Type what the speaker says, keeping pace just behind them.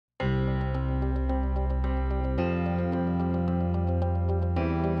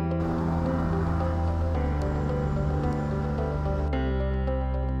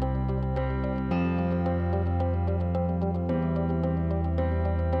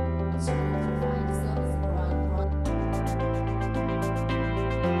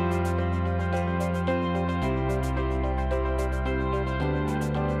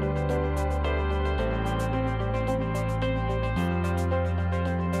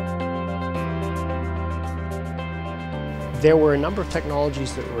There were a number of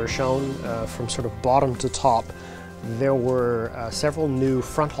technologies that were shown from sort of bottom to top. There were several new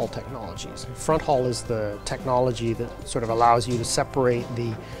front haul technologies. Front haul is the technology that sort of allows you to separate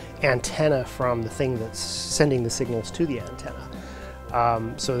the antenna from the thing that's sending the signals to the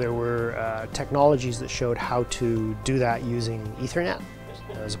antenna. So there were technologies that showed how to do that using Ethernet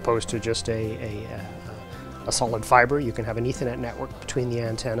as opposed to just a solid fiber. You can have an Ethernet network between the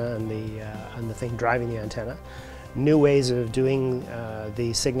antenna and the thing driving the antenna. New ways of doing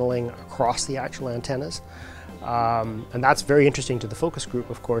the signaling across the actual antennas. And that's very interesting to the focus group,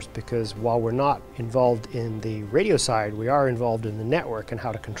 of course, because while we're not involved in the radio side, we are involved in the network and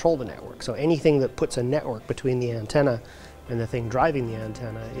how to control the network. So anything that puts a network between the antenna and the thing driving the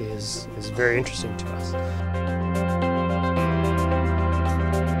antenna is very interesting to us.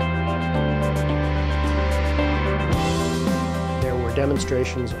 There were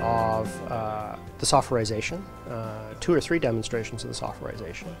demonstrations of the softwarization, 2 or 3 demonstrations of the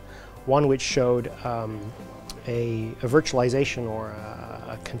softwarization. One which showed a virtualization or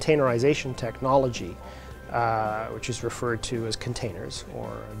a containerization technology, which is referred to as containers or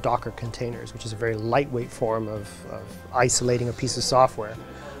Docker containers, which is a very lightweight form of isolating a piece of software,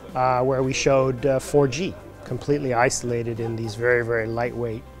 where we showed 4G completely isolated in these very, very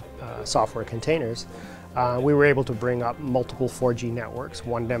lightweight software containers. We were able to bring up multiple 4G networks.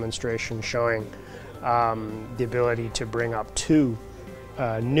 One demonstration showing the ability to bring up 2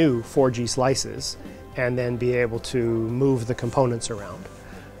 new 4G slices and then be able to move the components around.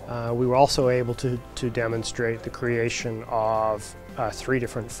 We were also able to demonstrate the creation of 3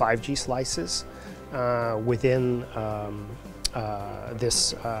 different 5G slices within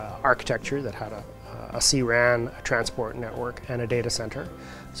this architecture that had a CRAN, a transport network, and a data center.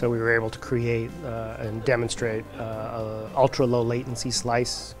 So we were able to create and demonstrate an ultra-low latency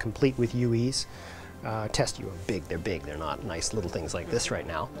slice complete with UEs. Test you are big, they're not nice little things like this right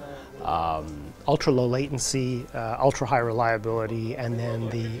now. Ultra-low latency, ultra-high reliability, and then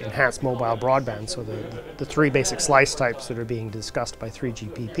the enhanced mobile broadband. So the 3 basic slice types that are being discussed by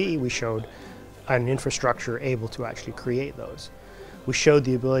 3GPP, we showed an infrastructure able to actually create those. We showed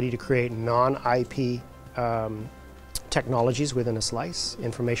the ability to create non-IP technologies within a slice,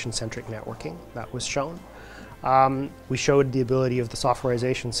 information-centric networking, that was shown. We showed the ability of the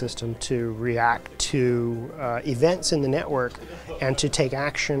softwarization system to react to events in the network and to take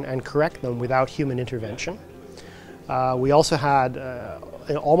action and correct them without human intervention. We also had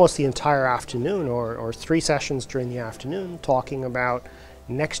almost the entire afternoon, or 3 sessions during the afternoon, talking about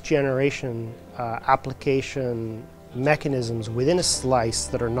next generation application mechanisms within a slice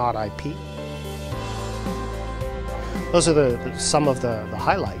that are not IP. Those are some of the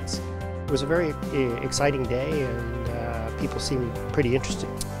highlights. It was a very exciting day, and people seemed pretty interested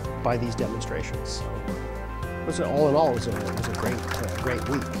by these demonstrations. So, all in all, it was a great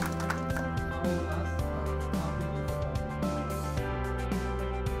week.